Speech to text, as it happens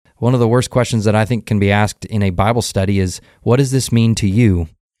one of the worst questions that I think can be asked in a Bible study is, what does this mean to you?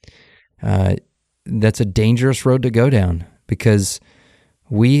 That's a dangerous road to go down, because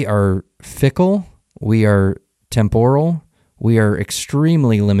we are fickle, we are temporal, we are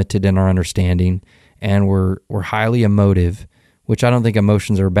extremely limited in our understanding, and we're highly emotive, which I don't think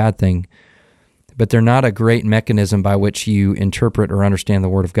emotions are a bad thing, but they're not a great mechanism by which you interpret or understand the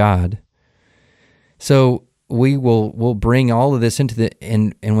Word of God. So we'll bring all of this into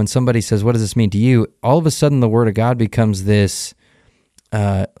and when somebody says, what does this mean to you? All of a sudden the Word of God becomes this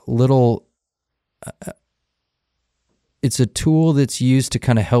it's a tool that's used to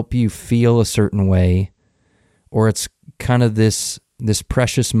kind of help you feel a certain way, or it's kind of this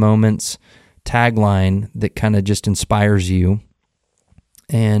precious moments tagline that kind of just inspires you.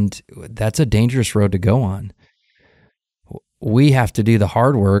 And that's a dangerous road to go on. We have to do the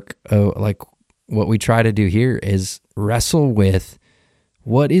hard work. Like what we try to do here is wrestle with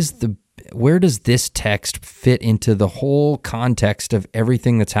where does this text fit into the whole context of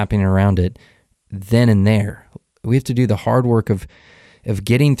everything that's happening around it then and there. We have to do the hard work of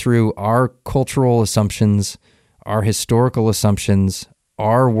getting through our cultural assumptions, our historical assumptions,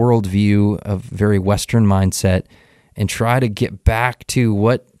 our worldview of very Western mindset, and try to get back to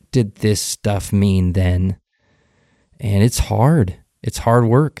what did this stuff mean then. And it's hard. It's hard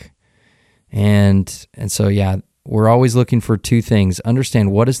work. And so, yeah, we're always looking for two things.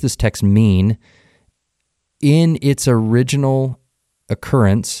 Understand, what does this text mean in its original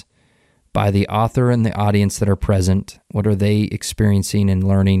occurrence by the author and the audience that are present? What are they experiencing and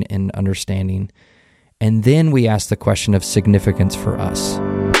learning and understanding? And then we ask the question of significance for us.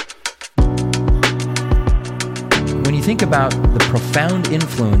 When you think about the profound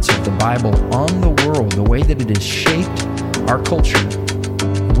influence of the Bible on the world, the way that it has shaped our culture,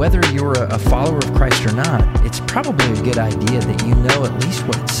 whether you're a follower of Christ or not, it's probably a good idea that you know at least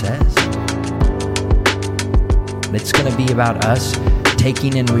what it says. It's going to be about us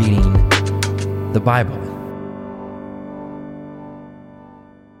taking and reading the Bible.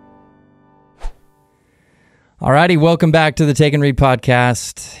 Alrighty, welcome back to the Take and Read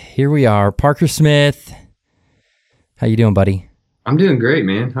podcast. Here we are, Parker Smith. How you doing, buddy? I'm doing great,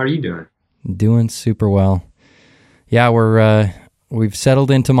 man. How are you doing? Doing super well. Yeah, we've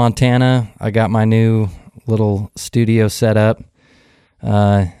settled into Montana. I got my new little studio set up,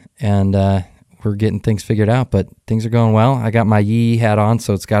 and we're getting things figured out, but things are going well. I got my Yee hat on,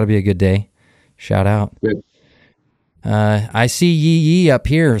 so it's got to be a good day. Shout out. Good. I see Yee up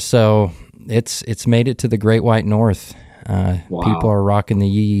here, so it's made it to the Great White North. Wow. People are rocking the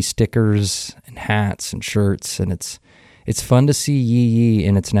Yee stickers and hats and shirts, and it's fun to see Yee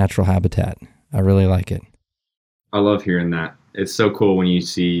in its natural habitat. I really like it. I love hearing that. It's so cool when you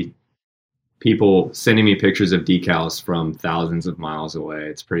see people sending me pictures of decals from thousands of miles away.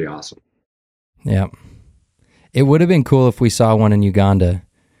 It's pretty awesome. Yeah. It would have been cool if we saw one in Uganda.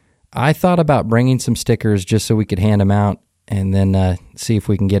 I thought about bringing some stickers just so we could hand them out and then see if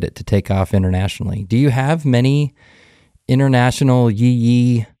we can get it to take off internationally. Do you have many international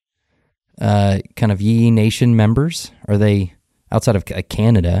Yee kind of Yee Nation members? Are they outside of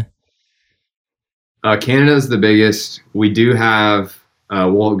Canada? Canada's the biggest. We do have,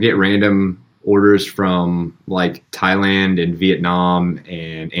 we'll get random orders from like Thailand and Vietnam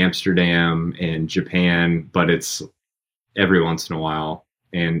and Amsterdam and Japan, but it's every once in a while.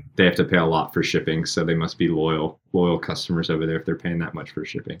 And they have to pay a lot for shipping, so they must be loyal customers over there if they're paying that much for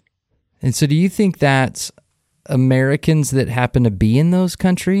shipping. And so do you think that's Americans that happen to be in those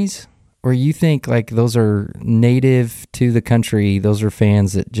countries? Or you think like those are native to the country, those are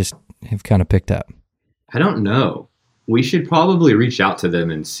fans that just have kind of picked up? I don't know. We should probably reach out to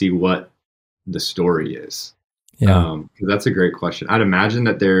them and see what the story is. Yeah. 'Cause that's a great question. I'd imagine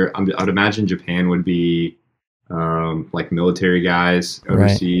that I'd imagine Japan would be like military guys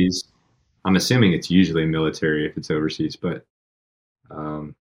overseas. Right. I'm assuming it's usually military if it's overseas, but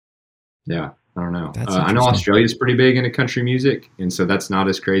yeah, I don't know. I know Australia's pretty big into country music, and so that's not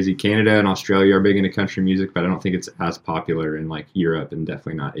as crazy. Canada and Australia are big into country music, but I don't think it's as popular in like Europe and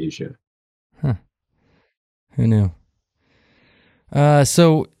definitely not Asia. Huh. Who knew?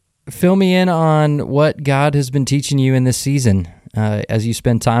 So fill me in on what God has been teaching you in this season as you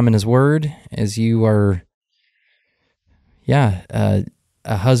spend time in His Word, as you are a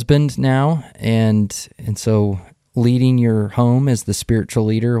husband now, and so leading your home as the spiritual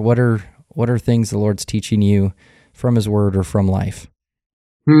leader. What are things the Lord's teaching you from His Word or from life?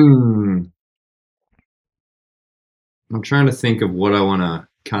 I'm trying to think of what I want to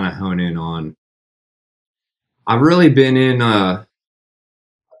kind of hone in on. I've really been in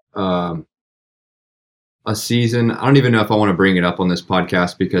a season. I don't even know if I want to bring it up on this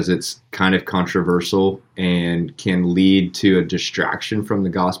podcast because it's kind of controversial and can lead to a distraction from the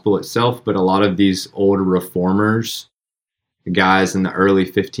gospel itself. But a lot of these old reformers, guys in the early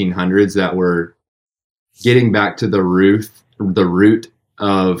 1500s that were getting back to the root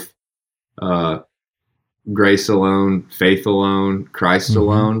of uh, grace alone, faith alone, Christ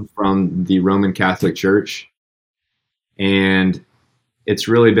alone from the Roman Catholic Church. And it's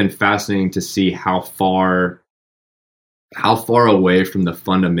really been fascinating to see how far away from the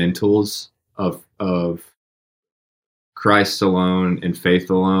fundamentals of Christ alone and faith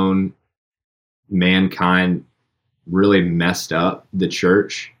alone mankind really messed up the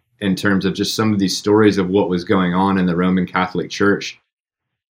church in terms of just some of these stories of what was going on in the Roman Catholic Church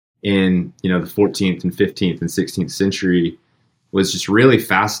in, the 14th and 15th and 16th century was just really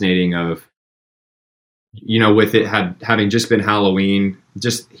fascinating of, with it having just been Halloween,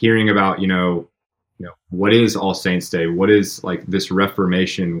 just hearing about, what is All Saints Day? What is like this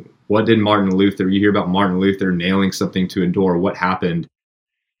Reformation? What did Martin Luther, you hear about Martin Luther nailing something to a door, what happened?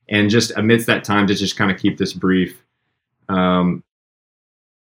 And just amidst that time to just kind of keep this brief,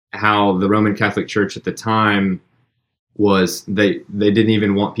 how the Roman Catholic Church at the time was they didn't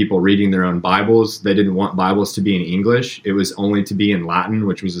even want people reading their own Bibles. They didn't want Bibles to be in English. It was only to be in Latin,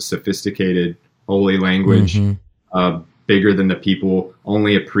 which was a sophisticated holy language, bigger than the people.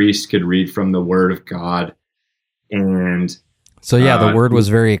 Only a priest could read from the Word of God. And so, the Word was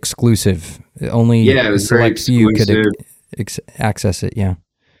very exclusive. Only it was select few could access it. Yeah.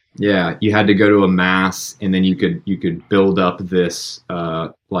 Yeah, you had to go to a mass, and then you could build up this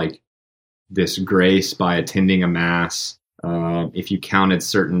this grace by attending a mass. If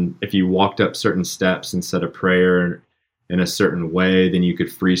you walked up certain steps and said a prayer in a certain way, then you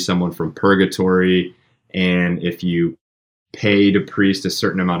could free someone from purgatory. And if you paid a priest a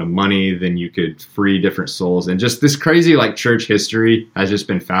certain amount of money, then you could free different souls. And just this crazy church history has just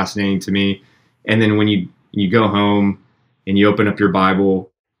been fascinating to me. And then when you go home and you open up your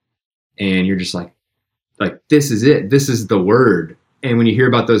Bible and you're just like this is it. This is the Word. And when you hear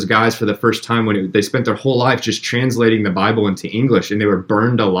about those guys for the first time, they spent their whole life just translating the Bible into English, and they were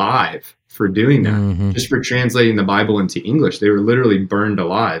burned alive for doing that, just for translating the Bible into English. They were literally burned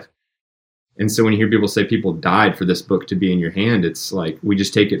alive. And so when you hear people say people died for this book to be in your hand, it's like we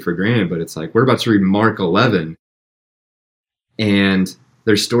just take it for granted. But it's like we're about to read Mark 11, and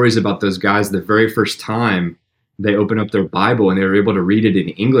there's stories about those guys the very first time they open up their Bible and they were able to read it in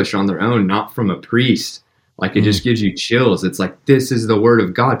English on their own, not from a priest. It just gives you chills. It's like, this is the Word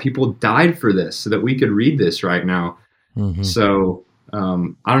of God. People died for this so that we could read this right now. So I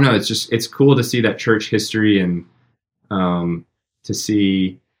don't know. It's cool to see that church history and to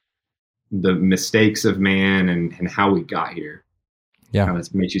see the mistakes of man and how we got here. Yeah.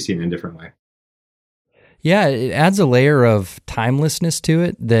 It makes you see it in a different way. Yeah. It adds a layer of timelessness to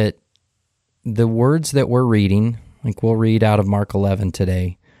it that the words that we're reading, we'll read out of Mark 11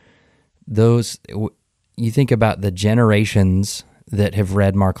 today, you think about the generations that have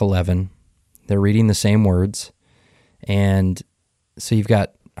read Mark 11, they're reading the same words. And so you've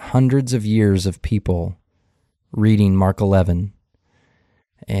got hundreds of years of people reading Mark 11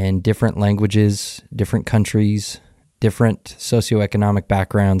 and different languages, different countries, different socioeconomic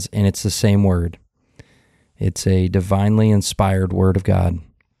backgrounds, and it's the same word. It's a divinely inspired Word of God,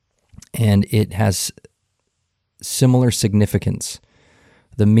 and it has similar significance.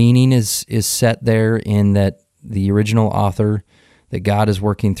 The meaning is set there in that the original author, that God is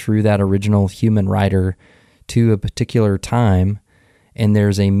working through that original human writer to a particular time, and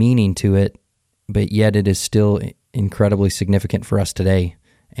there's a meaning to it, but yet it is still incredibly significant for us today.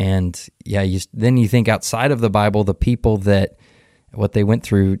 And then you think outside of the Bible, the people what they went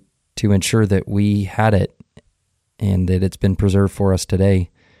through to ensure that we had it and that it's been preserved for us today.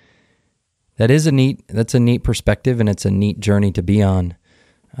 That's a neat perspective, and it's a neat journey to be on.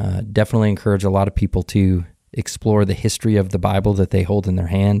 Definitely encourage a lot of people to explore the history of the Bible that they hold in their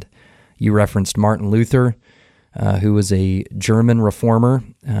hand. You referenced Martin Luther, who was a German reformer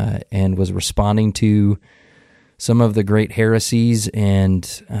and was responding to some of the great heresies and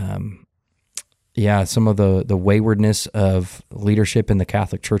some of the waywardness of leadership in the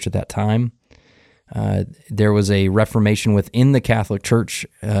Catholic Church at that time. There was a reformation within the Catholic Church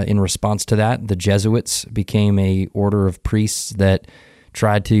in response to that. The Jesuits became a order of priests that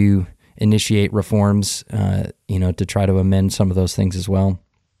tried to initiate reforms, to try to amend some of those things as well.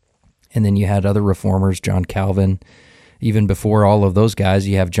 And then you had other reformers, John Calvin. Even before all of those guys,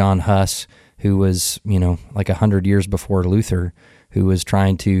 you have John Huss, who was, 100 years before Luther, who was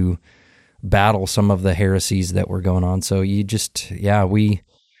trying to battle some of the heresies that were going on. So you just,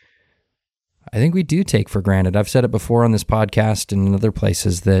 I think we do take for granted. I've said it before on this podcast and in other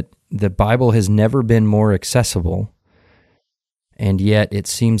places that the Bible has never been more accessible, and yet it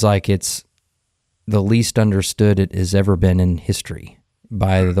seems like it's the least understood it has ever been in history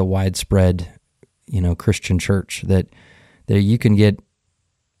by the widespread, Christian church, that you can get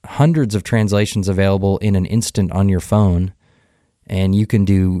hundreds of translations available in an instant on your phone, and you can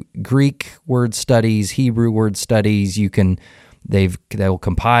do Greek word studies, Hebrew word studies. They'll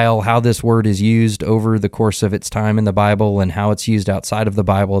compile how this word is used over the course of its time in the Bible and how it's used outside of the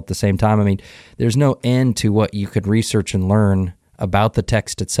Bible at the same time. I mean, there's no end to what you could research and learn about the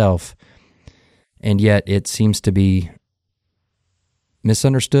text itself, and yet it seems to be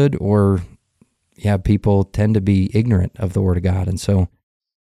misunderstood, or people tend to be ignorant of the Word of God. And so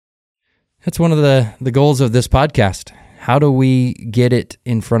that's one of the goals of this podcast. How do we get it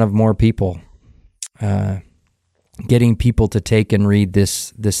in front of more people? Getting people to take and read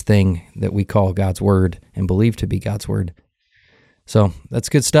this thing that we call God's Word and believe to be God's Word. So that's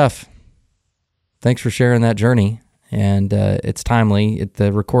good stuff. Thanks for sharing that journey. And it's timely. At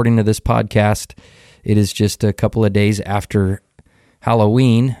the recording of this podcast, it is just a couple of days after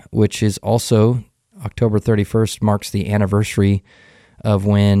Halloween, which is also October 31st, marks the anniversary of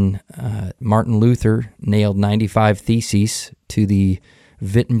when Martin Luther nailed 95 theses to the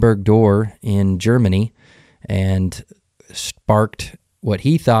Wittenberg door in Germany and sparked what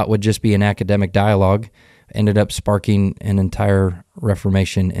he thought would just be an academic dialogue, ended up sparking an entire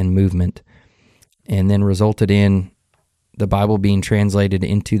Reformation and movement, and then resulted in the Bible being translated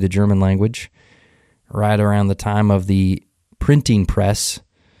into the German language right around the time of the printing press.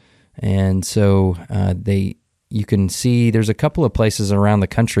 And so you can see there's a couple of places around the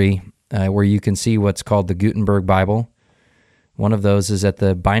country where you can see what's called the Gutenberg Bible. One of those is at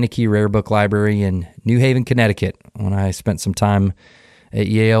the Beinecke Rare Book Library in New Haven, Connecticut. When I spent some time at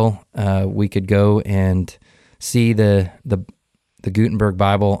Yale, we could go and see the Gutenberg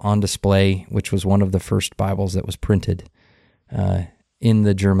Bible on display, which was one of the first Bibles that was printed in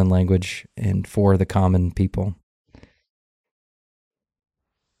the German language and for the common people.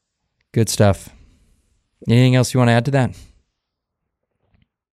 Good stuff. Anything else you want to add to that? I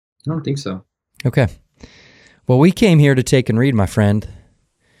don't think so. Okay. Well, we came here to take and read, my friend.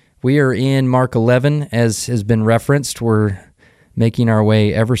 We are in Mark 11, as has been referenced. We're making our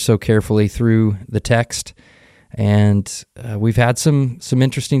way ever so carefully through the text, and we've had some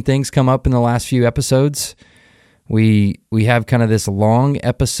interesting things come up in the last few episodes. We have kind of this long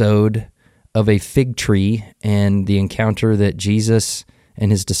episode of a fig tree and the encounter that Jesus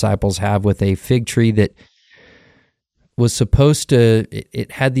and his disciples have with a fig tree that was supposed to,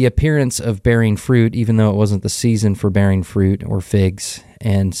 it had the appearance of bearing fruit, even though it wasn't the season for bearing fruit or figs.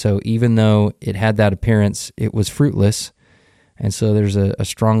 And so even though it had that appearance, it was fruitless. And so there's a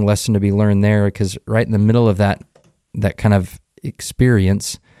strong lesson to be learned there, because right in the middle of that kind of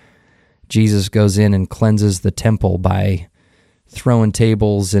experience, Jesus goes in and cleanses the temple by throwing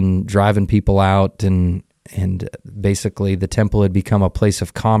tables and driving people out, and basically the temple had become a place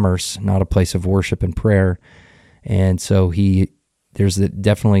of commerce, not a place of worship and prayer. And so there's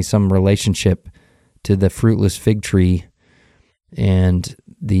definitely some relationship to the fruitless fig tree and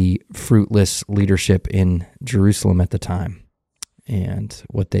the fruitless leadership in Jerusalem at the time and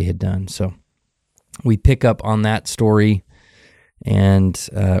what they had done. So we pick up on that story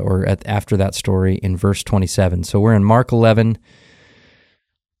after that story in verse 27. So we're in Mark 11,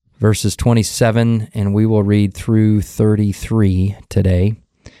 verses 27, and we will read through 33 today.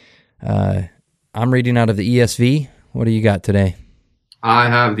 I'm reading out of the ESV. What do you got today? I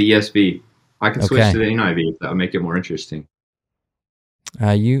have the ESV. I can switch to the NIV if that would make it more interesting.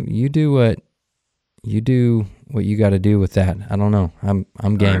 You do what you got to do with that. I don't know.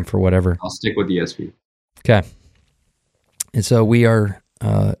 I'm game for whatever. I'll stick with the ESV. Okay. And so we are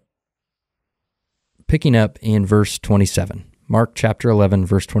picking up in verse 27. Mark chapter 11,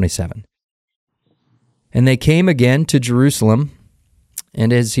 verse 27. And they came again to Jerusalem,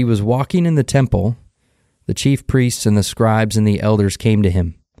 and as he was walking in the temple, the chief priests and the scribes and the elders came to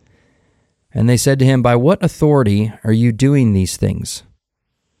him. And they said to him, "By what authority are you doing these things?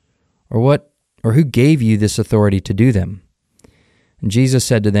 Or who gave you this authority to do them?" And Jesus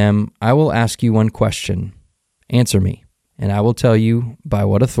said to them, "I will ask you one question. Answer me, and I will tell you by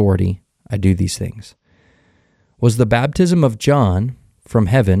what authority I do these things. Was the baptism of John from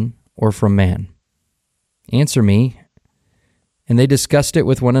heaven or from man? Answer me." And they discussed it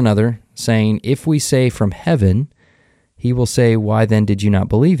with one another, saying, "If we say from heaven, he will say, 'Why then did you not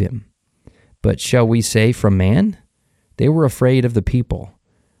believe him?' But shall we say from man?" They were afraid of the people,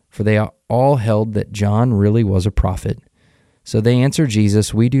 for they all held that John really was a prophet. So they answered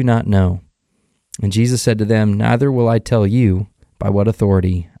Jesus, "We do not know." And Jesus said to them, "Neither will I tell you by what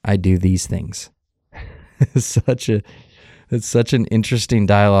authority I do these things." It's such an interesting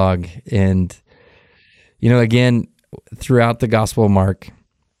dialogue. And, again, throughout the Gospel of Mark,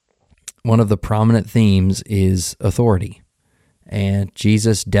 one of the prominent themes is authority, and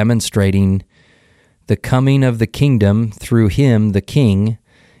Jesus demonstrating the coming of the kingdom through him, the king,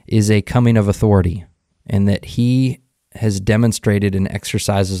 is a coming of authority, and that he has demonstrated and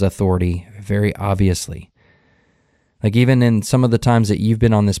exercises authority very obviously. Like even in some of the times that you've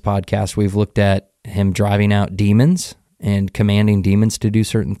been on this podcast, we've looked at him driving out demons and commanding demons to do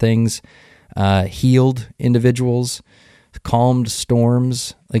certain things, healed individuals, calmed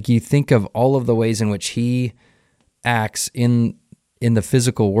storms. Like you think of all of the ways in which he acts in the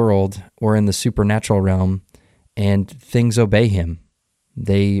physical world or in the supernatural realm, and things obey him.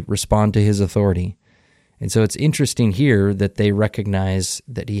 They respond to his authority. And so it's interesting here that they recognize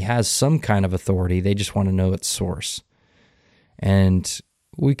that he has some kind of authority. They just want to know its source. And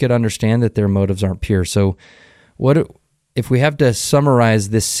we could understand that their motives aren't pure. So what if we have to summarize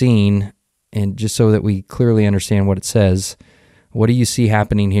this scene, and just so that we clearly understand what it says, what do you see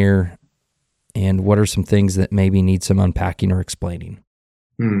happening here, and what are some things that maybe need some unpacking or explaining?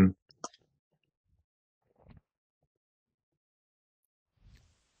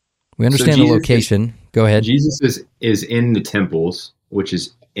 We understand the location. Go ahead. Jesus is in the temples, which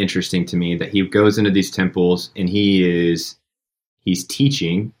is interesting to me, that he goes into these temples and he's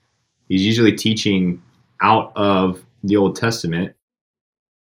teaching. He's usually teaching out of the Old Testament,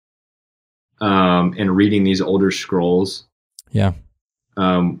 and reading these older scrolls. Yeah.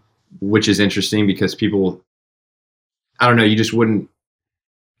 Which is interesting because people, I don't know, you just wouldn't,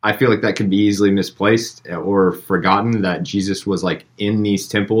 I feel like that could be easily misplaced or forgotten, that Jesus was like in these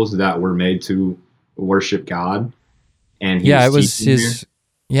temples that were made to worship God. And his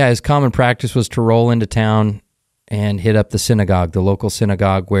common practice was to roll into town and hit up the synagogue, the local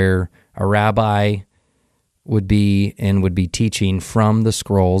synagogue where a rabbi would be teaching from the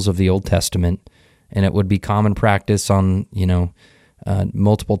scrolls of the Old Testament. And it would be common practice on,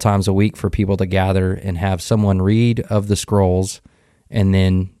 multiple times a week for people to gather and have someone read of the scrolls and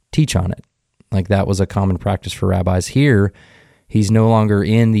then teach on it. Like that was a common practice for rabbis. Here, he's no longer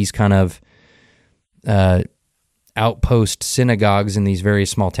in these kind of outpost synagogues in these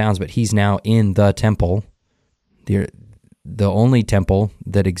various small towns, but he's now in the temple, the only temple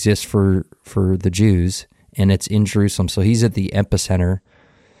that exists for the Jews, and it's in Jerusalem. So he's at the epicenter.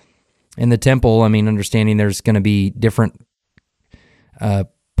 In the temple, understanding there's going to be different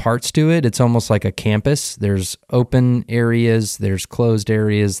parts to it. It's almost like a campus. There's open areas, there's closed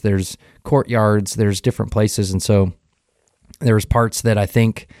areas, there's courtyards, there's different places. And so there's parts that I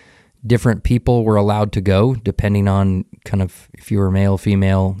think different people were allowed to go, depending on kind of if you were male,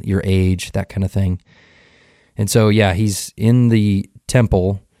 female, your age, that kind of thing. And so, yeah, he's in the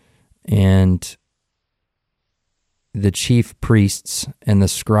temple, and the chief priests and the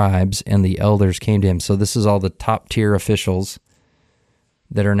scribes and the elders came to him. So this is all the top tier officials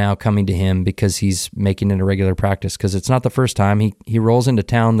that are now coming to him because he's making it a regular practice. Because it's not the first time. He rolls into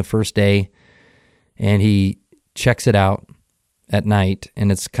town the first day, and he checks it out at night,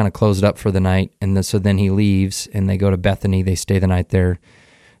 and it's kind of closed up for the night. And so then he leaves, and they go to Bethany. They stay the night there.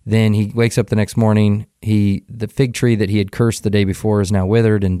 Then he wakes up the next morning. The fig tree that he had cursed the day before is now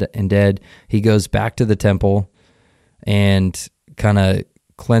withered and dead. He goes back to the temple and kind of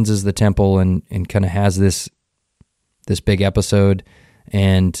cleanses the temple and kind of has this big episode.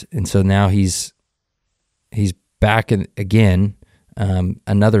 And so now he's back again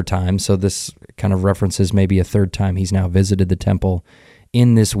another time. So this kind of references maybe a third time he's now visited the temple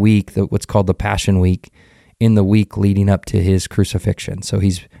in this week, what's called the Passion Week, in the week leading up to his crucifixion. So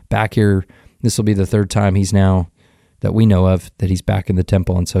he's back here. This will be the third time he's now, that we know of, that he's back in the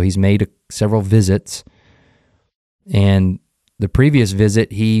temple. And so he's made several visits. And the previous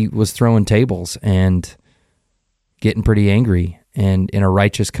visit, he was throwing tables and getting pretty angry and in a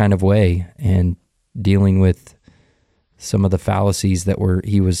righteous kind of way, and dealing with some of the fallacies that were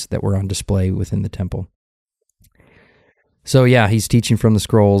on display within the temple. So yeah, he's teaching from the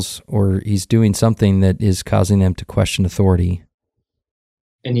scrolls, or he's doing something that is causing them to question authority.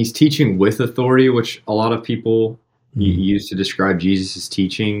 And he's teaching with authority, which a lot of people use to describe Jesus'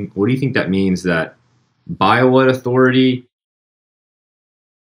 teaching. What do you think that means? That by what authority,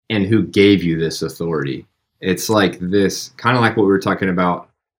 and who gave you this authority? It's like this, kind of like what we were talking about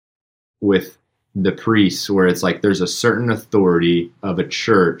with the priests, where it's like there's a certain authority of a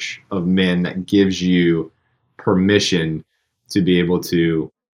church of men that gives you permission to be able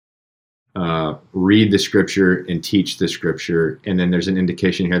to read the scripture and teach the scripture. And then there's an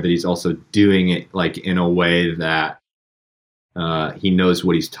indication here that he's also doing it like in a way that he knows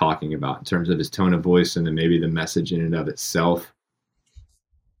what he's talking about in terms of his tone of voice and then maybe the message in and of itself.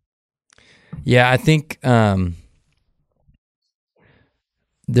 Yeah, I think there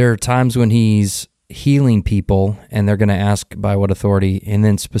are times when he's healing people and they're going to ask by what authority. And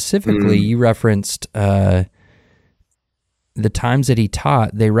then specifically, you referenced the times that he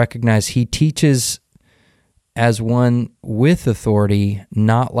taught, they recognize he teaches as one with authority,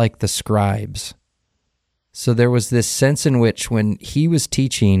 not like the scribes. So there was this sense in which when he was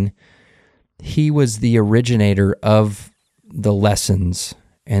teaching, he was the originator of the lessons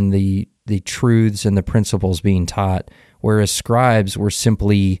and the truths and the principles being taught, whereas scribes were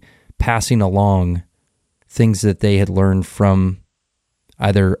simply passing along things that they had learned from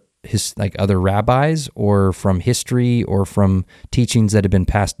either other rabbis or from history or from teachings that had been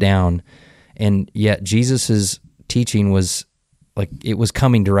passed down. And yet Jesus's teaching was like it was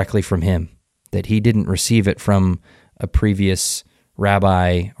coming directly from him, that he didn't receive it from a previous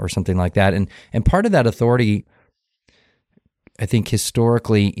rabbi or something like that. And part of that authority, I think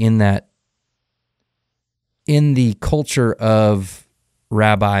historically in the culture of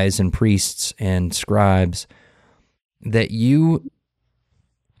rabbis and priests and scribes, that you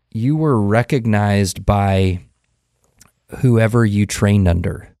were recognized by whoever you trained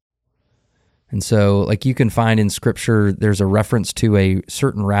under. And so, like you can find in Scripture, there's a reference to a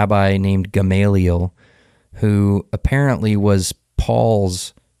certain rabbi named Gamaliel, who apparently was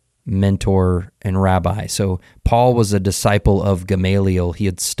Paul's mentor and rabbi. So Paul was a disciple of Gamaliel. He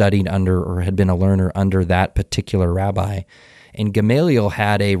had studied under or had been a learner under that particular rabbi. And Gamaliel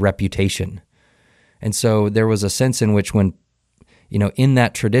had a reputation. And so there was a sense in which when, in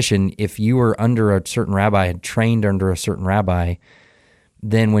that tradition, if you were under a certain rabbi, had trained under a certain rabbi,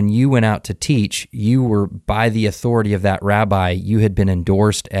 then when you went out to teach, you were, by the authority of that rabbi, you had been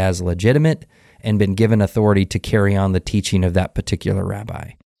endorsed as legitimate and been given authority to carry on the teaching of that particular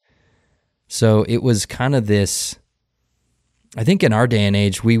rabbi. So it was kind of this, I think in our day and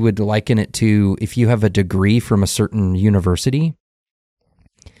age, we would liken it to if you have a degree from a certain university,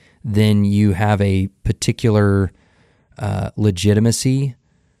 then you have a particular legitimacy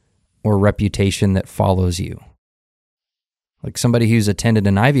or reputation that follows you. Like somebody who's attended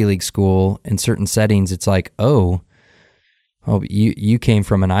an Ivy League school, in certain settings, it's like, oh, you came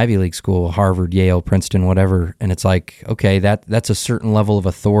from an Ivy League school, Harvard, Yale, Princeton, whatever, and it's like, okay, that's a certain level of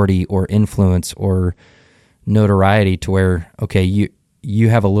authority or influence or notoriety to where, okay, you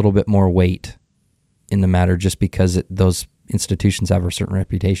have a little bit more weight in the matter just because those institutions have a certain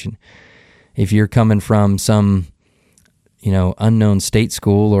reputation. If you're coming from some, unknown state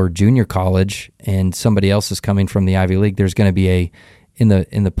school or junior college and somebody else is coming from the Ivy League, there's going to be in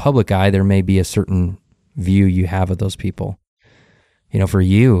the public eye, there may be a certain view you have of those people. For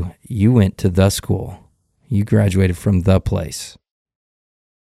you went to the school. You graduated from the place.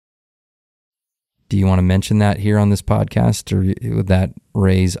 Do you want to mention that here on this podcast, or would that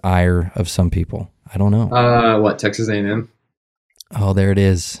raise ire of some people? I don't know. Texas A&M? Oh, there it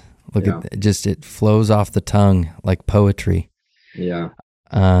is. Look at it flows off the tongue like poetry. Yeah.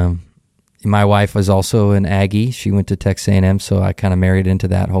 My wife was also an Aggie. She went to Texas A&M, so I kind of married into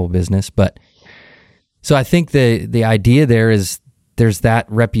that whole business. But so I think the idea there is there's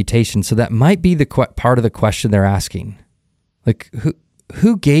that reputation. So that might be the part of the question they're asking. Like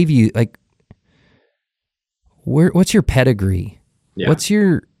who gave you, like, what's your pedigree? Yeah.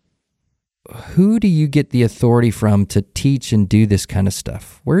 Who do you get the authority from to teach and do this kind of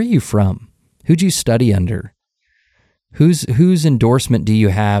stuff? Where are you from? Who'd you study under? Whose endorsement do you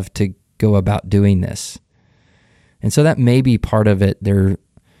have to go about doing this? And so that may be part of it. They're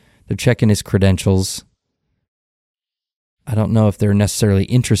checking his credentials. I don't know if they're necessarily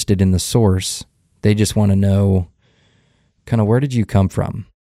interested in the source. They just want to know kind of where did you come from?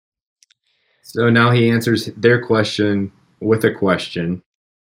 So now he answers their question with a question.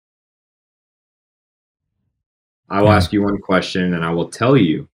 I will ask you one question, and I will tell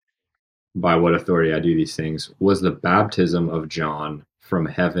you by what authority I do these things. Was the baptism of John from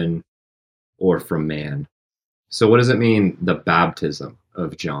heaven or from man? So what does it mean, the baptism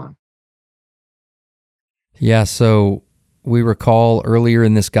of John? Yeah, so we recall earlier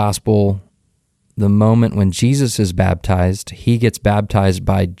in this gospel, the moment when Jesus is baptized, he gets baptized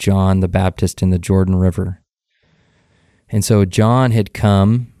by John the Baptist in the Jordan River. And so John had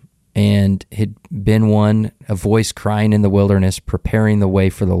come and had been a voice crying in the wilderness, preparing the way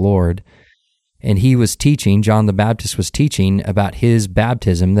for the Lord. And he was teaching, John the Baptist was teaching about his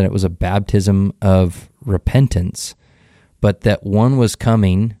baptism, that it was a baptism of repentance, but that one was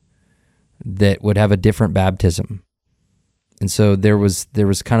coming that would have a different baptism. And so there was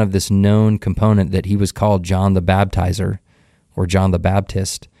kind of this known component that he was called John the Baptizer or John the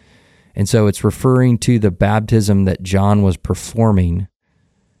Baptist. And so it's referring to the baptism that John was performing.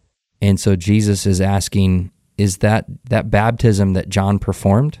 And so Jesus is asking, is that baptism that John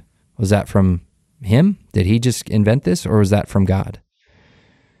performed, was that from him? Did he just invent this, or was that from God?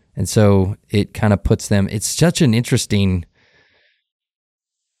 And so it kind of puts them, it's such an interesting,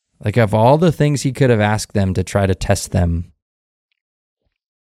 like of all the things he could have asked them to try to test them,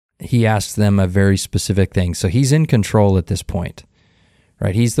 he asks them a very specific thing. So he's in control at this point,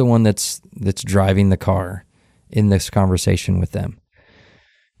 right? He's the one that's driving the car in this conversation with them.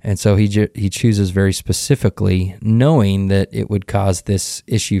 And so he chooses very specifically, knowing that it would cause this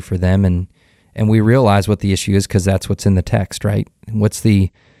issue for them. And we realize what the issue is because that's what's in the text, right? What's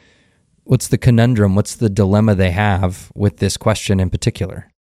the conundrum? What's the dilemma they have with this question in particular?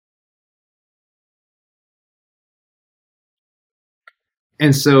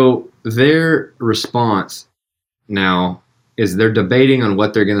 And so their response now is they're debating on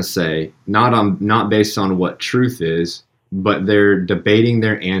what they're going to say, not based on what truth is, but they're debating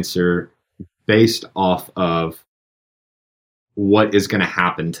their answer based off of what is going to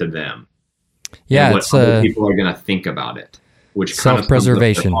happen to them. Yeah, and what it's other people are going to think about it, which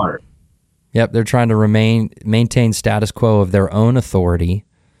self-preservation. Yep, they're trying to maintain status quo of their own authority.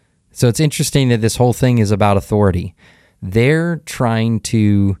 So it's interesting that this whole thing is about authority. They're trying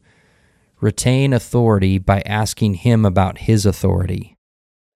to retain authority by asking him about his authority.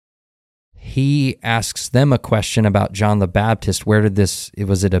 He asks them a question about John the Baptist.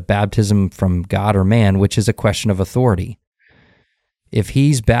 Was it a baptism from God or man, which is a question of authority. If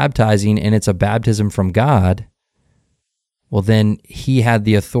he's baptizing and it's a baptism from God, well, then he had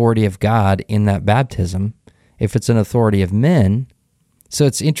the authority of God in that baptism. If it's an authority of men, so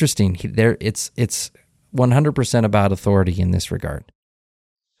it's interesting. It's 100% about authority in this regard.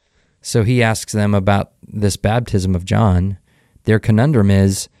 So he asks them about this baptism of John. Their conundrum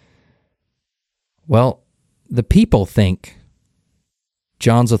is, well, the people think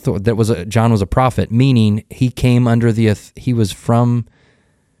John was a prophet, meaning he came under he was from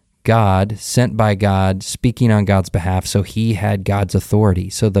God, sent by God, speaking on God's behalf, so he had God's authority.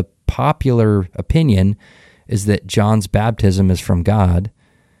 So the popular opinion is that John's baptism is from God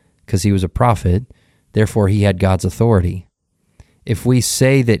because he was a prophet, therefore he had God's authority. If we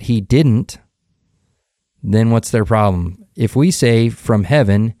say that he didn't, then what's their problem? If we say from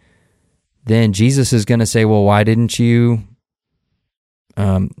heaven, then Jesus is going to say, well, why did you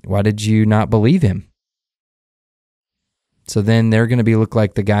not believe him? So then they're going to look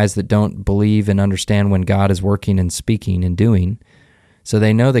like the guys that don't believe and understand when God is working and speaking and doing. So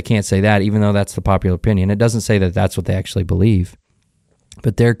they know they can't say that, even though that's the popular opinion. It doesn't say that that's what they actually believe.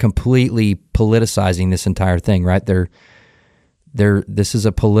 But they're completely politicizing this entire thing, right? This is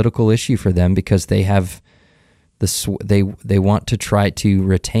a political issue for them because they have they want to try to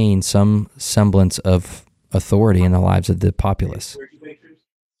retain some semblance of authority in the lives of the populace.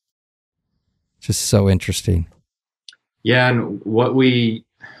 Just so interesting. Yeah, and what we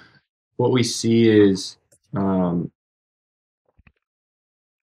see is I'm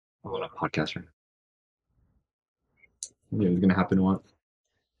on a podcast right now. It was going to happen once.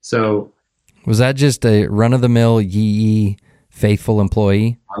 So was that just a run-of-the-mill yee faithful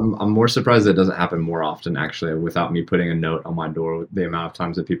employee? I'm more surprised that it doesn't happen more often, actually, without me putting a note on my door with the amount of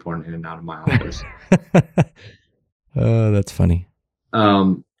times that people are in and out of my office. Oh, that's funny.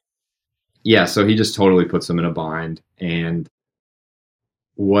 Yeah, so he just totally puts them in a bind. And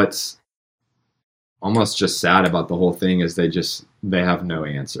what's almost just sad about the whole thing is they have no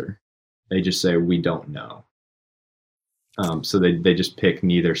answer. They just say, we don't know. So they just pick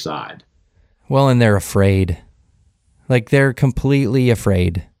neither side. Well, and they're afraid. Like, they're completely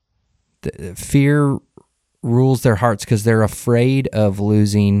afraid. Fear rules their hearts because they're afraid of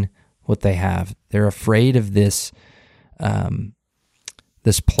losing what they have. They're afraid of this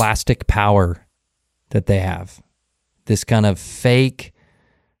this plastic power that they have, this kind of fake,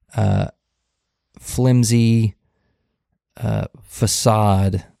 flimsy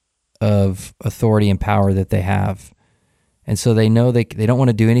facade of authority and power that they have. And so they know they don't want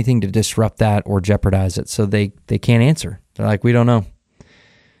to do anything to disrupt that or jeopardize it, so they can't answer. They're like, we don't know.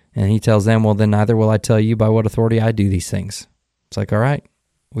 And he tells them, well, then neither will I tell you by what authority I do these things. It's like, all right,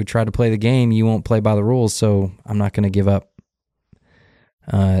 we try to play the game, you won't play by the rules, so I'm not going to give up.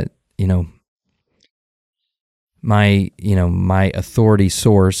 My authority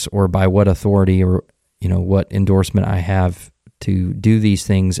source, or by what authority, or what endorsement I have to do these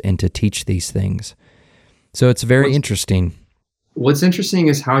things and to teach these things. So it's very interesting. What's interesting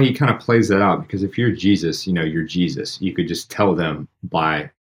is how he kind of plays that out, because if you're Jesus, you're Jesus. You could just tell them by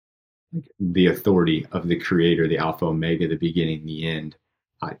the authority of the creator, the Alpha, Omega, the beginning, the end.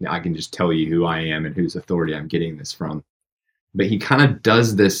 I can just tell you who I am and whose authority I'm getting this from. But he kind of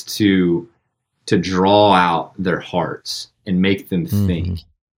does this to draw out their hearts and make them think.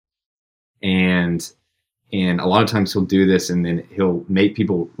 And a lot of times he'll do this, and then he'll make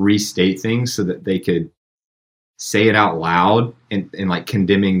people restate things so that they could say it out loud, and like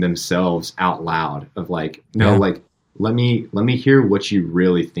condemning themselves out loud of like, no, like, let me hear what you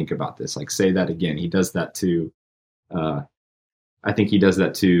really think about this. Like, say that again. He does that to, I think he does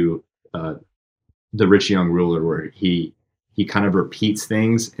that to the rich young ruler, where he kind of repeats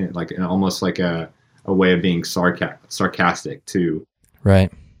things in almost like a way of being sarcastic too.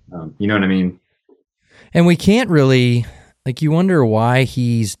 Right. You know what I mean? And we can't really, like, you wonder why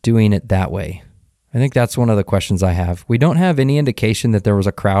he's doing it that way. I think that's one of the questions I have. We don't have any indication that there was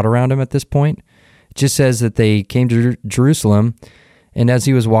a crowd around him at this point. It just says that they came to Jerusalem, and as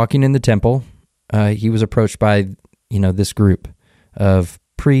he was walking in the temple, he was approached by, this group of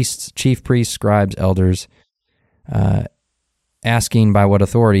priests, chief priests, scribes, elders, asking by what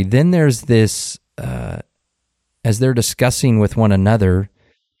authority. Then there's this, as they're discussing with one another,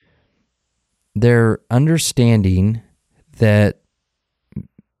 they're understanding that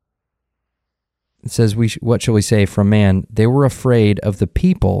it says, what shall we say from man? They were afraid of the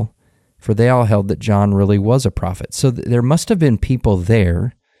people, for they all held that John really was a prophet. So there must have been people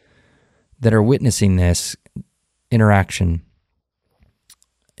there that are witnessing this interaction.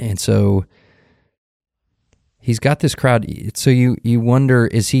 And so he's got this crowd. So you wonder,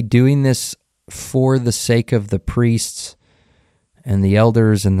 is he doing this for the sake of the priests and the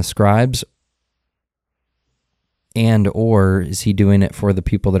elders and the scribes? And or is he doing it for the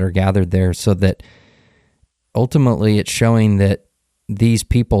people that are gathered there, so that ultimately it's showing that these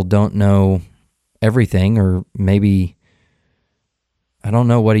people don't know everything, or maybe, I don't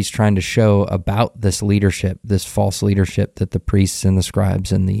know what he's trying to show about this leadership, this false leadership that the priests and the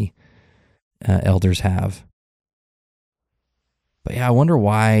scribes and the elders have. But yeah, I wonder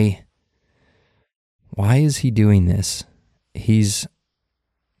why is he doing this? Because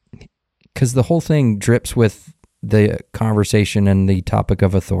the whole thing drips with the conversation and the topic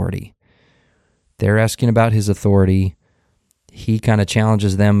of authority. They're asking about his authority. He kind of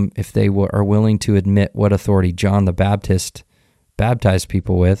challenges them if they are willing to admit what authority John the Baptist baptized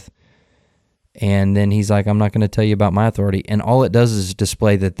people with. And then he's like, I'm not going to tell you about my authority. And all it does is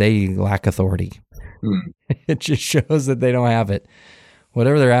display that they lack authority. It just shows that they don't have it.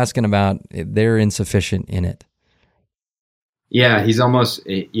 Whatever they're asking about, they're insufficient in it. Yeah, he's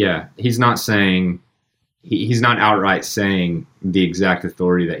not saying, he's not outright saying the exact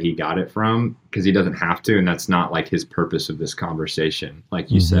authority that he got it from, because he doesn't have to, and that's not like his purpose of this conversation. Like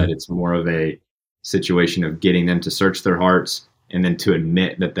you said, it's more of a situation of getting them to search their hearts, and then to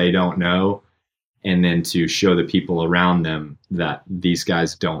admit that they don't know, and then to show the people around them that these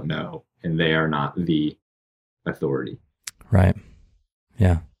guys don't know, and they are not the authority. Right.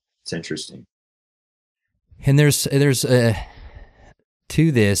 Yeah. It's interesting. And there's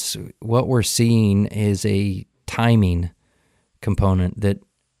to this, what we're seeing is a timing component, that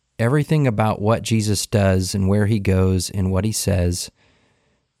everything about what Jesus does and where he goes and what he says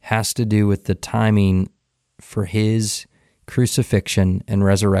has to do with the timing for his crucifixion and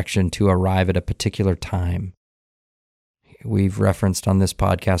resurrection to arrive at a particular time. We've referenced on this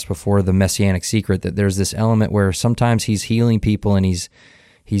podcast before the messianic secret, that there's this element where sometimes he's healing people and he's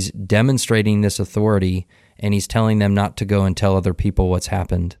demonstrating this authority, and he's telling them not to go and tell other people what's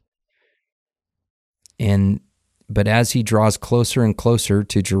happened. But as he draws closer and closer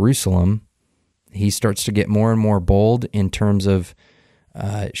to Jerusalem, he starts to get more and more bold in terms of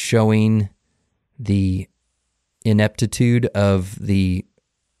showing the ineptitude of the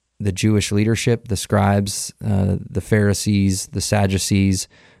Jewish leadership, the scribes, the Pharisees, the Sadducees,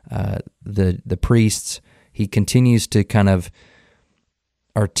 the priests. He continues to kind of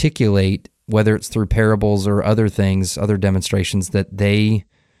articulate, whether it's through parables or other things, other demonstrations, that they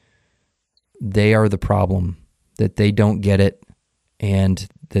are the problem, that they don't get it, and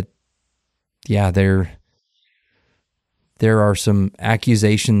that, there are some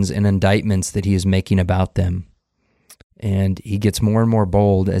accusations and indictments that he is making about them. And he gets more and more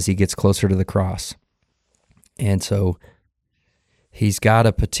bold as he gets closer to the cross. And so he's got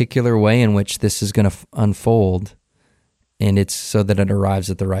a particular way in which this is going to unfold, and it's so that it arrives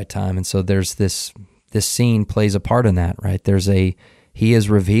at the right time. And so there's this scene plays a part in that, right? He is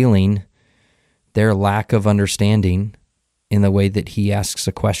revealing their lack of understanding in the way that he asks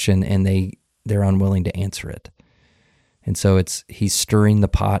a question, and they're unwilling to answer it. And so he's stirring the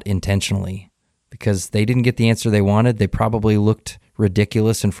pot intentionally because they didn't get the answer they wanted. They probably looked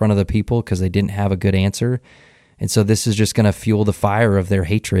ridiculous in front of the people because they didn't have a good answer. And so this is just going to fuel the fire of their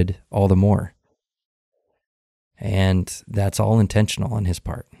hatred all the more. And that's all intentional on his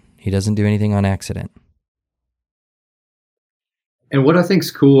part. He doesn't do anything on accident. And what I think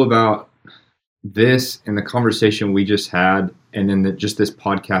is cool about this and the conversation we just had, and then just this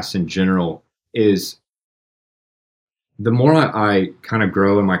podcast in general, is the more I kind of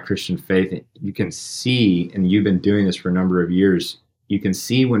grow in my Christian faith, you can see, and you've been doing this for a number of years, you can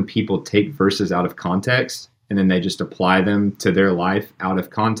see when people take verses out of context and then they just apply them to their life out of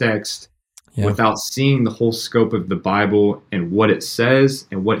context without seeing the whole scope of the Bible and what it says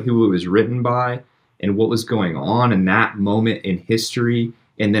and who it was written by and what was going on in that moment in history,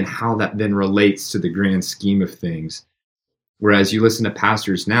 and then how that then relates to the grand scheme of things. Whereas you listen to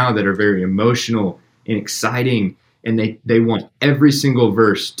pastors now that are very emotional and exciting, and they want every single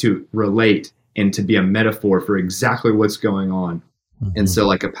verse to relate and to be a metaphor for exactly what's going on. Mm-hmm. And so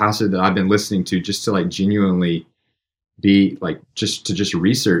like a pastor that I've been listening to, just to like genuinely be like, just to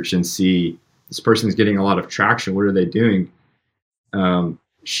research and see this person's getting a lot of traction. What are they doing?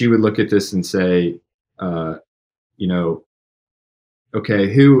 She would look at this and say,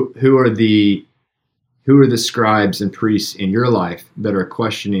 okay, who are the scribes and priests in your life that are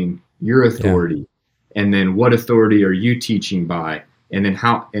questioning your authority? Yeah. And then what authority are you teaching by? And then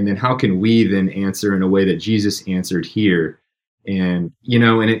how can we then answer in a way that Jesus answered here? And,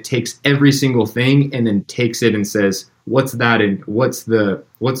 and it takes every single thing and then takes it and says, what's that? And what's the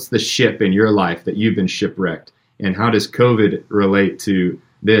ship in your life that you've been shipwrecked? And how does COVID relate to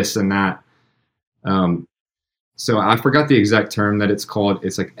this and that? So I forgot the exact term that it's called.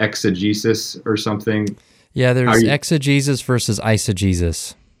 It's like exegesis or something. Yeah, there's exegesis versus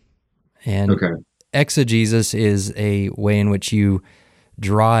eisegesis. And exegesis is a way in which you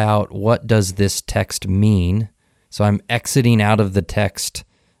draw out what does this text mean. So I'm exiting out of the text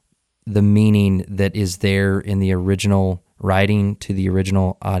the meaning that is there in the original writing to the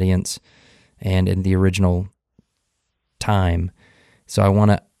original audience and in the original time. So I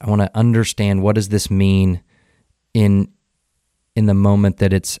want to understand, what does this mean in the moment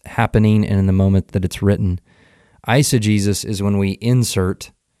that it's happening and in the moment that it's written. Eisegesis is when we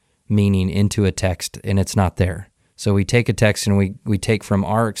insert meaning into a text and it's not there. So we take a text and we take from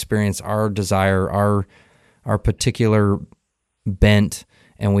our experience, our desire, our particular bent,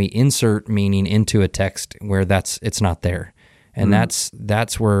 and we insert meaning into a text where it's not there. And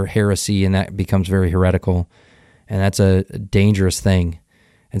that's where heresy, and that becomes very heretical, and that's a dangerous thing.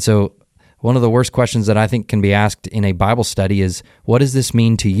 And so one of the worst questions that I think can be asked in a Bible study is, what does this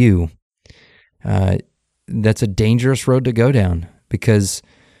mean to you? That's a dangerous road to go down, because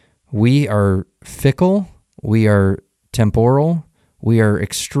we are fickle, we are temporal, we are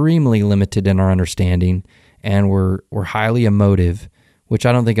extremely limited in our understanding, and we're highly emotive, which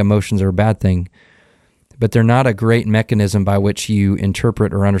I don't think emotions are a bad thing, but they're not a great mechanism by which you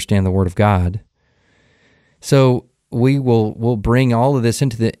interpret or understand the Word of God. So we'll bring all of this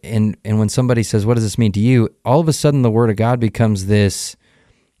into and when somebody says, what does this mean to you? All of a sudden the Word of God becomes this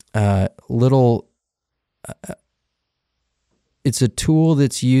it's a tool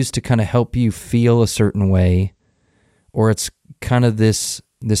that's used to kind of help you feel a certain way, or it's kind of this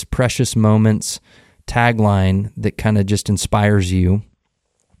precious moments tagline that kind of just inspires you.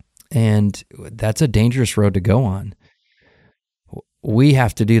 And that's a dangerous road to go on. We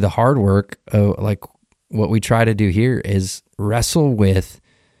have to do the hard work, like what we try to do here is wrestle with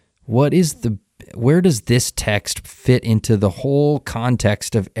where does this text fit into the whole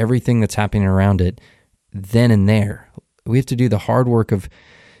context of everything that's happening around it then and there. We have to do the hard work of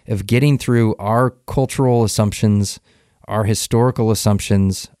getting through our cultural assumptions, our historical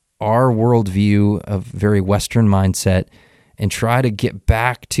assumptions, our worldview of very Western mindset, and try to get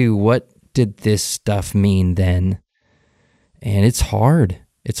back to what did this stuff mean then. And it's hard.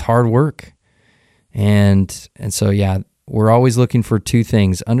 It's hard work. And so, yeah, we're always looking for two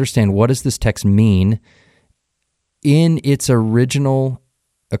things. Understand, what does this text mean in its original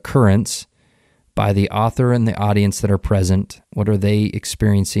occurrence by the author and the audience that are present? What are they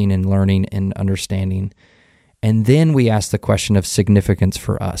experiencing and learning and understanding? And then we ask the question of significance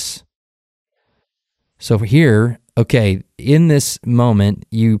for us. So here, okay, in this moment,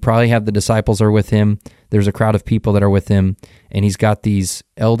 you probably have the disciples are with him. There's a crowd of people that are with him, and he's got these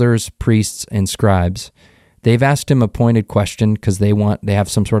elders, priests, and scribes. They've asked him a pointed question because they have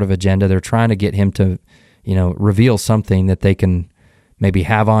some sort of agenda. They're trying to get him to, reveal something that they can maybe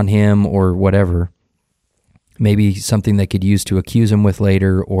have on him or whatever. Maybe something they could use to accuse him with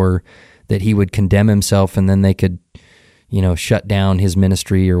later, or that he would condemn himself and then they could, shut down his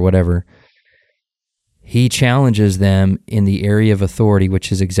ministry or whatever. He challenges them in the area of authority,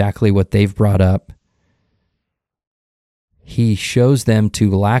 which is exactly what they've brought up. He shows them to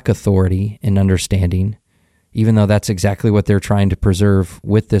lack authority and understanding, even though that's exactly what they're trying to preserve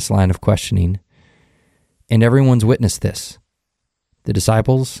with this line of questioning. And everyone's witnessed this. The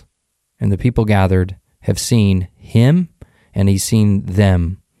disciples and the people gathered have seen him, and he's seen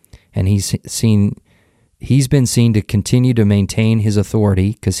them. And he's been seen to continue to maintain his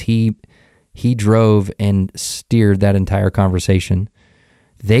authority because he drove and steered that entire conversation.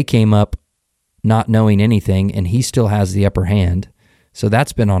 They came up not knowing anything, and he still has the upper hand. So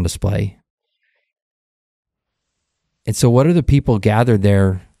that's been on display. And so what are the people gathered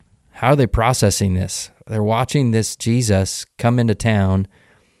there? How are they processing this? They're watching this Jesus come into town.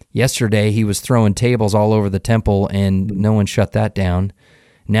 Yesterday, he was throwing tables all over the temple, and no one shut that down.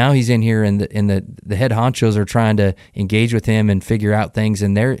 Now he's in here, and the head honchos are trying to engage with him and figure out things,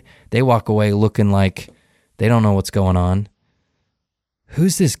 and they walk away looking like they don't know what's going on.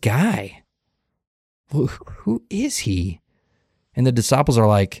 Who's this guy? Who is he? And the disciples are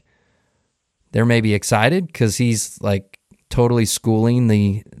like, they're maybe excited because he's like totally schooling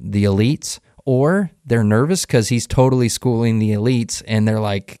the elites, or they're nervous because he's totally schooling the elites, and they're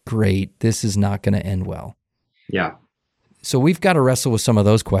like, great, this is not going to end well. Yeah. So we've got to wrestle with some of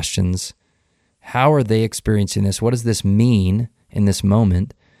those questions. How are they experiencing this? What does this mean in this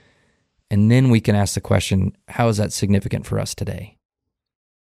moment? And then we can ask the question, how is that significant for us today?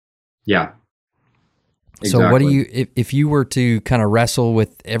 Yeah. Exactly. So what do you, if you were to kind of wrestle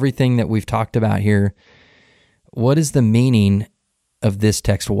with everything that we've talked about here, what is the meaning of this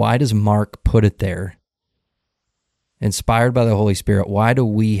text? Why does Mark put it there? Inspired by the Holy Spirit, why do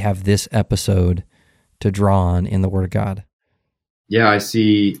we have this episode to draw on in the Word of God? Yeah, I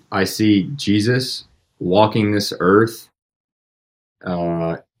see Jesus walking this earth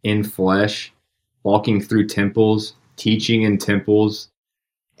in flesh, walking through temples, teaching in temples,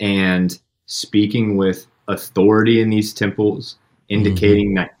 and speaking with authority in these temples,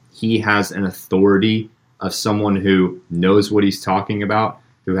 indicating that he has an authority of someone who knows what he's talking about,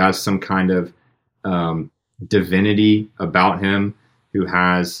 who has some kind of divinity about him, who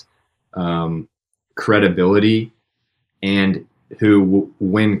has credibility, and who,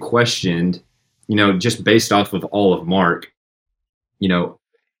 when questioned, just based off of all of Mark, you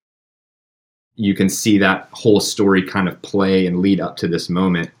can see that whole story kind of play and lead up to this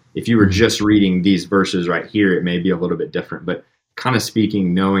moment. If you were just reading these verses right here, it may be a little bit different, but kind of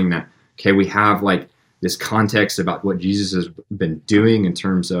speaking, knowing that, okay, we have like this context about what Jesus has been doing in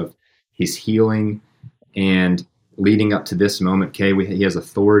terms of his healing, and leading up to this moment, okay, he has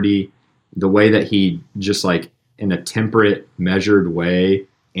authority, the way that he just like in a temperate, measured way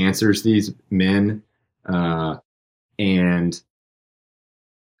answers these men, and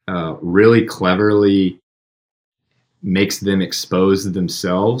really cleverly makes them expose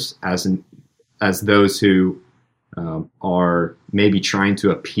themselves as those who are maybe trying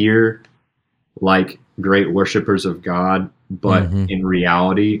to appear like great worshipers of God, but in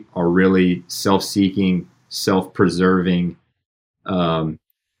reality are really self-seeking, self-preserving,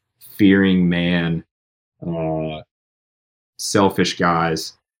 fearing man, selfish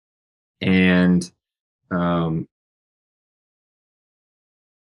guys. And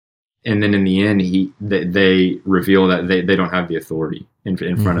then in the end, they reveal that they don't have the authority in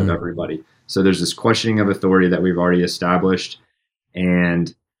front of everybody. So there's this questioning of authority that we've already established,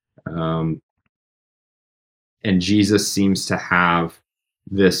 and Jesus seems to have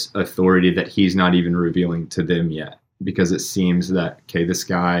this authority that he's not even revealing to them yet, because it seems that, okay, this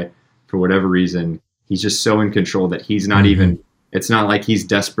guy, for whatever reason, he's just so in control that he's not even, it's not like he's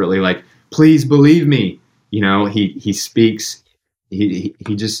desperately like, please believe me. He speaks,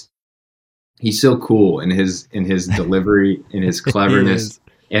 he's so cool in his delivery, in his cleverness,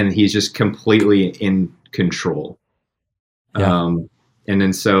 and he's just completely in control. Yeah. And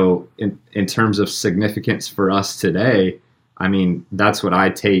then so in terms of significance for us today, I mean, that's what I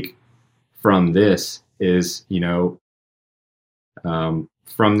take from this is,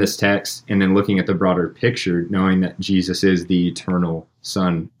 from this text, and then looking at the broader picture, knowing that Jesus is the eternal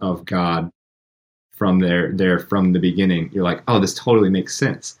Son of God from from the beginning. You're like, oh, this totally makes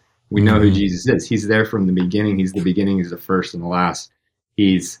sense. We know who Jesus is. He's there from the beginning. He's the beginning. He's the first and the last.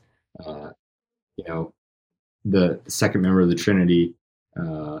 He's, the second member of the Trinity.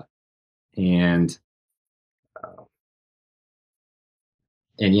 And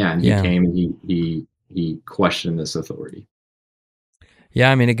he came and he questioned this authority. Yeah,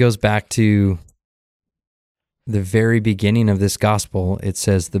 I mean, it goes back to the very beginning of this gospel, it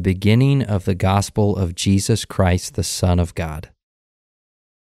says, the beginning of the gospel of Jesus Christ, the Son of God.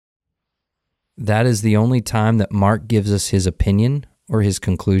 That is the only time that Mark gives us his opinion or his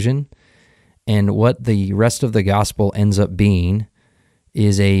conclusion. And what the rest of the gospel ends up being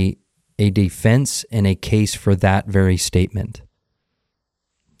is a defense and a case for that very statement.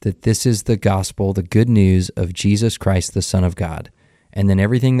 That this is the gospel, the good news of Jesus Christ, the Son of God. And then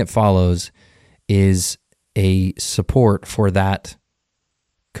everything that follows is a support for that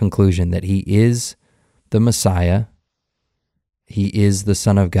conclusion, that he is the Messiah, he is the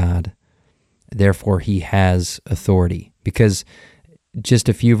Son of God, therefore he has authority. Because just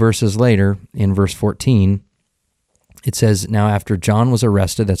a few verses later, in verse 14, it says, now after John was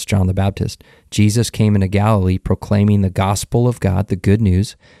arrested, that's John the Baptist, Jesus came into Galilee proclaiming the gospel of God, the good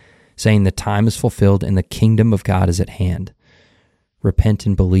news, saying the time is fulfilled and the kingdom of God is at hand. Repent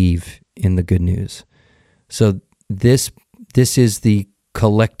and believe in the good news. So this is the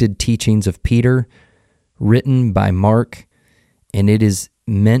collected teachings of Peter, written by Mark, and it is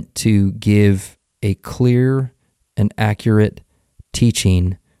meant to give a clear and accurate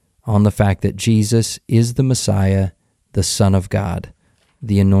teaching on the fact that Jesus is the Messiah, the Son of God,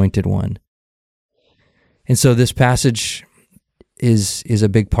 the Anointed One. And so this passage is a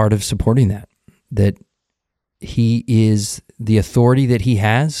big part of supporting that he is, the authority that he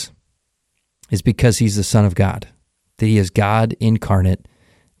has is because he's the Son of God, that he is God incarnate.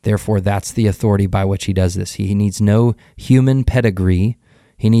 Therefore, that's the authority by which he does this. He needs no human pedigree.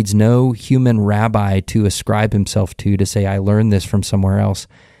 He needs no human rabbi to ascribe himself to say, I learned this from somewhere else,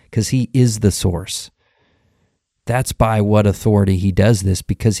 because he is the source. That's by what authority he does this,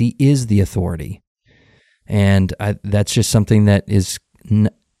 because he is the authority. And that's just something that is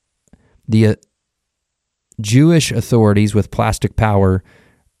the Jewish authorities with plastic power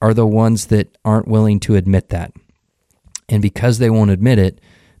are the ones that aren't willing to admit that. And because they won't admit it,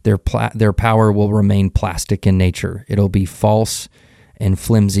 their power will remain plastic in nature. It'll be false and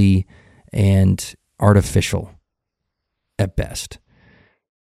flimsy and artificial at best.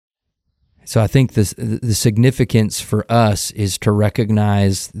 So I think the significance for us is to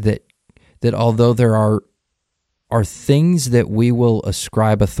recognize that although there are things that we will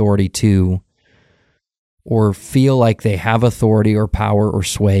ascribe authority to or feel like they have authority or power or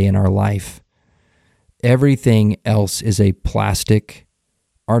sway in our life, everything else is a plastic,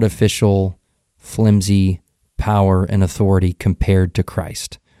 artificial, flimsy power and authority compared to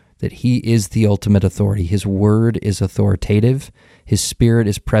Christ. That he is the ultimate authority. His word is authoritative. His Spirit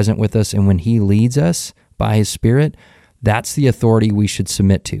is present with us, and when he leads us by his Spirit, that's the authority we should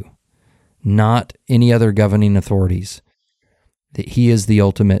submit to, not any other governing authorities. That he is the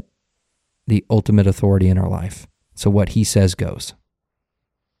ultimate authority in our life. So what he says goes.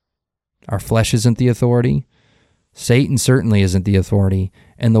 Our flesh isn't the authority. Satan certainly isn't the authority,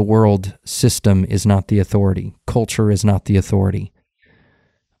 and the world system is not the authority. Culture is not the authority.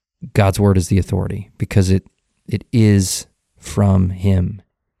 God's word is the authority because it is from him.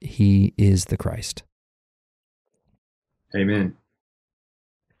 He is the Christ. Amen.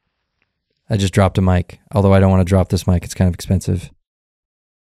 I just dropped a mic, although I don't want to drop this mic. It's kind of expensive.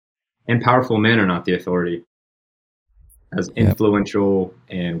 And powerful men are not the authority. As influential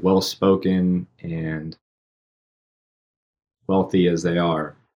and well-spoken and wealthy as they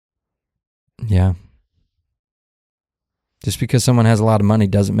are. Yeah. Just because someone has a lot of money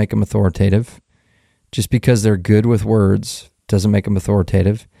doesn't make them authoritative. Just because they're good with words doesn't make them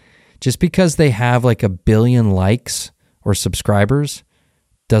authoritative. Just because they have like 1 billion likes or subscribers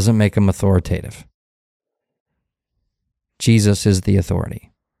doesn't make them authoritative. Jesus is the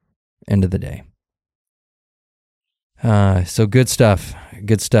authority. End of the day. So good stuff.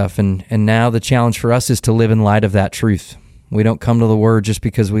 And now the challenge for us is to live in light of that truth. We don't come to the Word just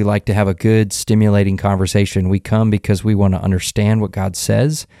because we like to have a good, stimulating conversation. We come because we want to understand what God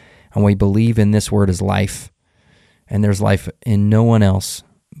says, and we believe in this Word as life. And there's life in no one else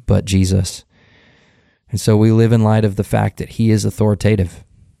but Jesus. And so we live in light of the fact that he is authoritative.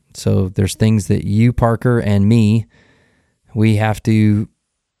 So there's things that you, Parker, and me, we have to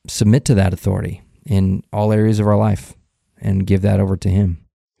submit to that authority in all areas of our life and give that over to him.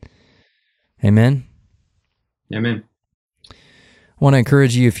 Amen? Amen. I want to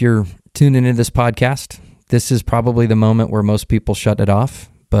encourage you, if you're tuning into this podcast, this is probably the moment where most people shut it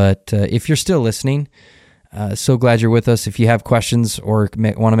off. But if you're still listening, so glad you're with us. If you have questions or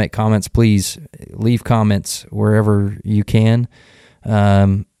want to make comments, please leave comments wherever you can.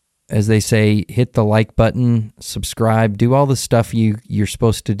 As they say, hit the like button, subscribe, do all the stuff you're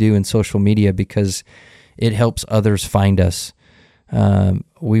supposed to do in social media because it helps others find us.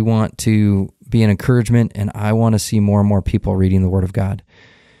 We want to be an encouragement, and I want to see more and more people reading the Word of God.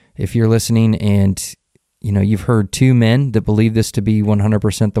 If you're listening and you've heard two men that believe this to be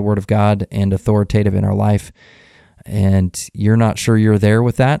 100% the Word of God and authoritative in our life, and you're not sure you're there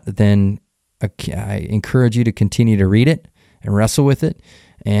with that, then I encourage you to continue to read it and wrestle with it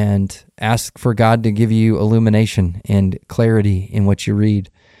and ask for God to give you illumination and clarity in what you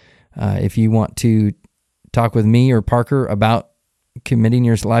read. If you want to talk with me or Parker about committing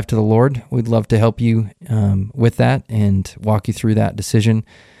your life to the Lord, we'd love to help you with that and walk you through that decision.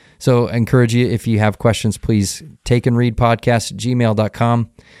 So I encourage you, if you have questions, please takeandreadpodcast@gmail.com.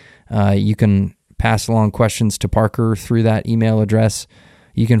 You can pass along questions to Parker through that email address.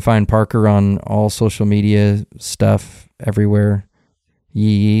 You can find Parker on all social media stuff everywhere.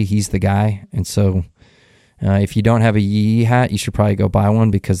 Yee, he's the guy. And so if you don't have a Yee hat, you should probably go buy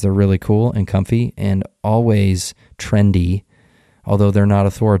one because they're really cool and comfy and always trendy, although they're not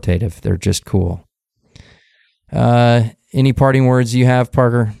authoritative. They're just cool. Any parting words you have,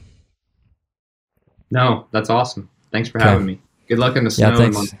 Parker? No, that's awesome. Thanks for having me. Good luck in the snow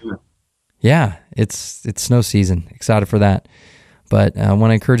in Montana. Yeah, it's snow season. Excited for that. But I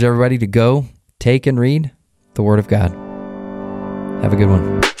want to encourage everybody to go take and read the Word of God. Have a good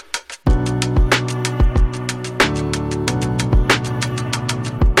one.